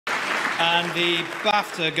And the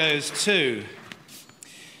BAFTA goes to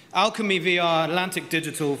Alchemy VR Atlantic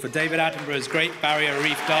Digital for David Attenborough's Great Barrier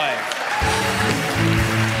Reef Dive.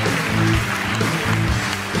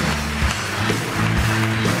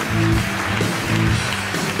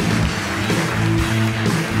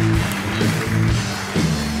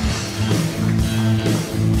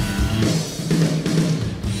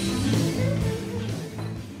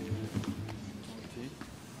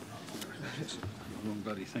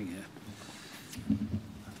 Thing here.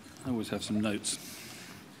 I always have some notes.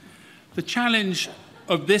 The challenge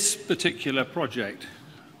of this particular project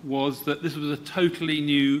was that this was a totally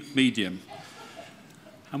new medium,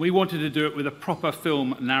 and we wanted to do it with a proper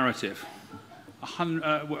film narrative,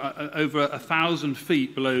 over 1,000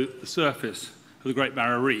 feet below the surface of the Great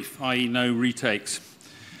Barrier Reef, i.e. no retakes,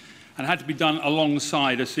 and it had to be done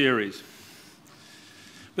alongside a series.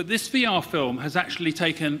 But this VR film has actually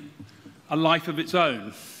taken a life of its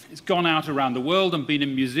own. It's gone out around the world and been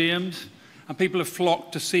in museums, and people have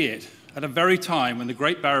flocked to see it at a very time when the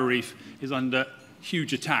Great Barrier Reef is under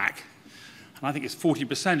huge attack. And I think it's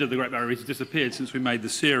 40% of the Great Barrier Reef has disappeared since we made the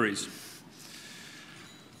series.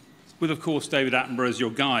 With, of course, David Attenborough as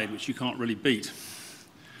your guide, which you can't really beat.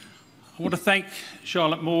 I want to thank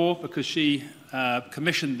Charlotte Moore because she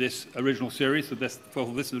commissioned this original series, so this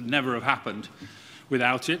would never have happened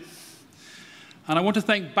without it. And I want to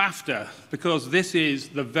thank BAFTA because this is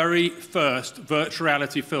the very first virtual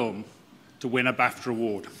reality film to win a BAFTA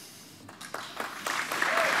award.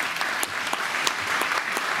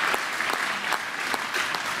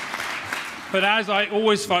 But as I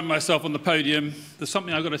always find myself on the podium, there's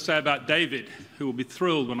something I've got to say about David, who will be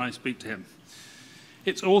thrilled when I speak to him.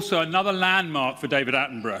 It's also another landmark for David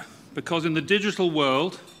Attenborough because in the digital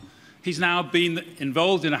world, he's now been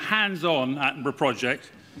involved in a hands-on Attenborough project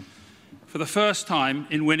for the first time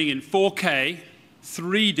in winning in 4K,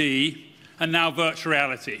 3D, and now virtual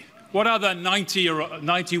reality. What other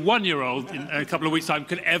 91-year-old in a couple of weeks' time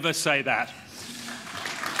could ever say that?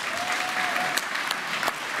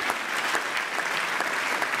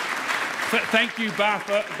 Thank you,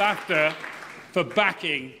 BAFTA, for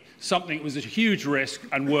backing something that was a huge risk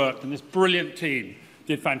and worked, and this brilliant team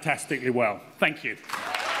did fantastically well. Thank you.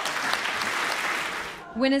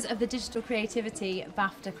 Winners of the Digital Creativity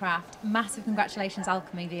BAFTA Craft. Massive congratulations,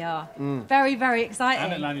 Alchemy VR. Very, very exciting.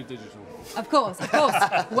 And Atlantic Digital. Of course, of course.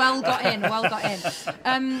 Well got in, well got in.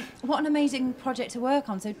 What an amazing project to work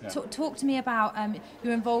on. So talk to me about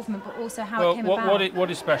your involvement, but also how it came about.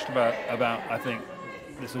 What is special about, I think,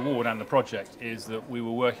 this award and the project is that we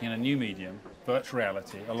were working in a new medium, virtual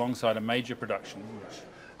reality, alongside a major production,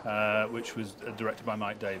 which was directed by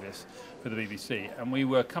Mike Davis for the BBC, and we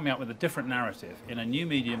were coming up with a different narrative in a new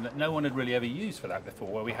medium that no one had really ever used for that before,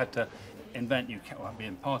 where we had to invent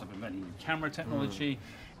being part of inventing new camera technology,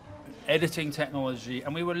 editing technology,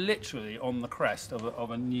 and we were literally on the crest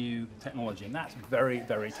of a new technology, and that's very,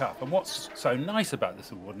 very tough. And what's so nice about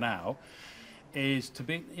this award now is to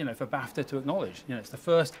be, for BAFTA to acknowledge, it's the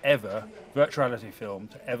first ever virtual reality film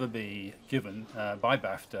to ever be given by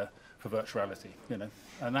BAFTA for virtual reality,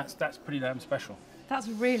 and that's pretty damn special. That's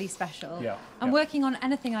really special. Yeah. And working on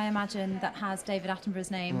anything, I imagine, that has David Attenborough's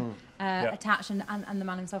name attached and the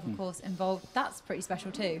man himself, of course, involved, that's pretty special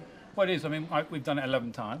too. Well, it is. I mean, we've done it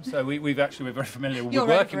 11 times, so we're very familiar with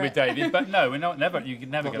working with David. But no, we're not. You can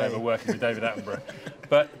never get over working with David Attenborough.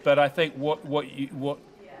 But I think what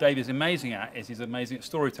David's amazing at is he's amazing at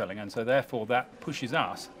storytelling, and so therefore that pushes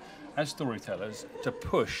us as storytellers to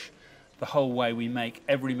push the whole way we make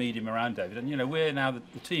every medium around David. And we're now the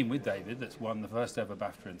team with David that's won the first ever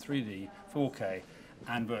BAFTA in 3D, 4K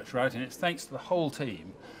and virtual reality, and it's thanks to the whole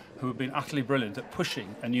team who have been utterly brilliant at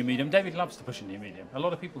pushing a new medium. David loves to push a new medium. A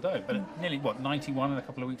lot of people don't, but at nearly, 91 in a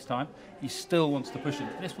couple of weeks' time, he still wants to push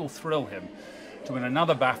it. This will thrill him to win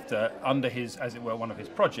another BAFTA under his, as it were, one of his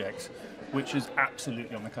projects, which is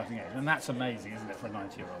absolutely on the cutting edge. And that's amazing, isn't it, for a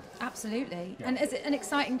 90-year-old? Absolutely. Yeah. And is it an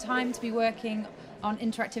exciting time to be working on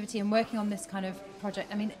interactivity and working on this kind of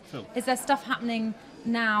project? I mean, is there stuff happening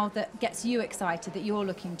now that gets you excited, that you're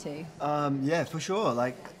looking to? Yeah, for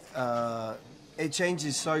sure. It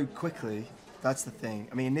changes so quickly. That's the thing.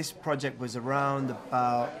 I mean, this project was around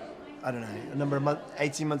about, I don't know, a number of months,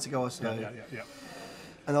 18 months ago or so. Yeah.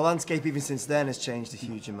 And the landscape even since then has changed a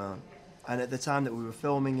huge amount. And at the time that we were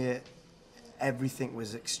filming it, everything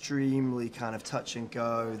was extremely kind of touch and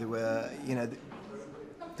go. There were,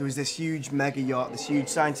 there was this huge mega yacht, this huge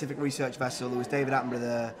scientific research vessel. There was David Attenborough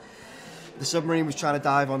there. The submarine was trying to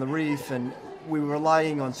dive on the reef, and we were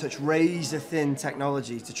relying on such razor-thin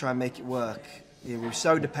technology to try and make it work. We were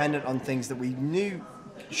so dependent on things that we knew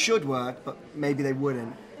should work, but maybe they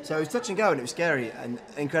wouldn't. So it was touch and go, and it was scary and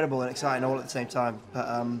incredible and exciting all at the same time.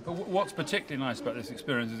 But what's particularly nice about this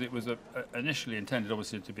experience is it was initially intended,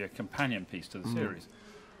 obviously, to be a companion piece to the series.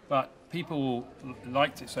 But people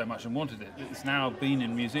liked it so much and wanted it that it's now been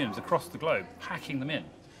in museums across the globe, packing them in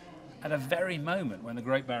at a very moment when the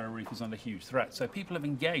Great Barrier Reef is under huge threat. So people have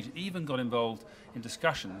engaged, even got involved in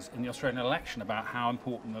discussions in the Australian election about how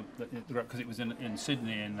important, because it was in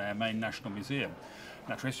Sydney in their main National Museum,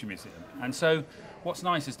 Natural History Museum. And so what's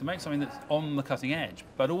nice is to make something that's on the cutting edge,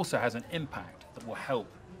 but also has an impact that will help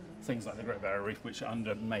things like the Great Barrier Reef, which are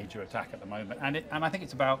under major attack at the moment. And I think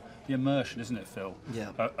it's about the immersion, isn't it, Phil? Yeah.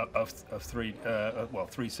 Of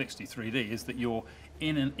 360 3D, is that you're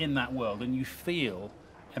in that world and you feel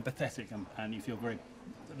empathetic and you feel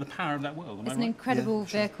the power of that world. It's an incredible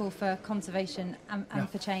vehicle for conservation and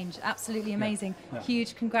for change. Absolutely amazing.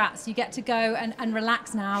 Huge congrats. You get to go and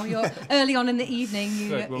relax now. You're early on in the evening.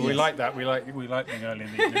 Well, we like that. We like being early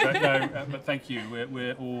in the evening. But, no, but thank you.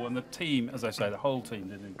 We're all, and the team, as I say, the whole team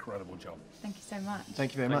did an incredible job. Thank you so much.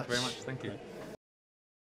 Thank you very much. Thank you very much. Thank you.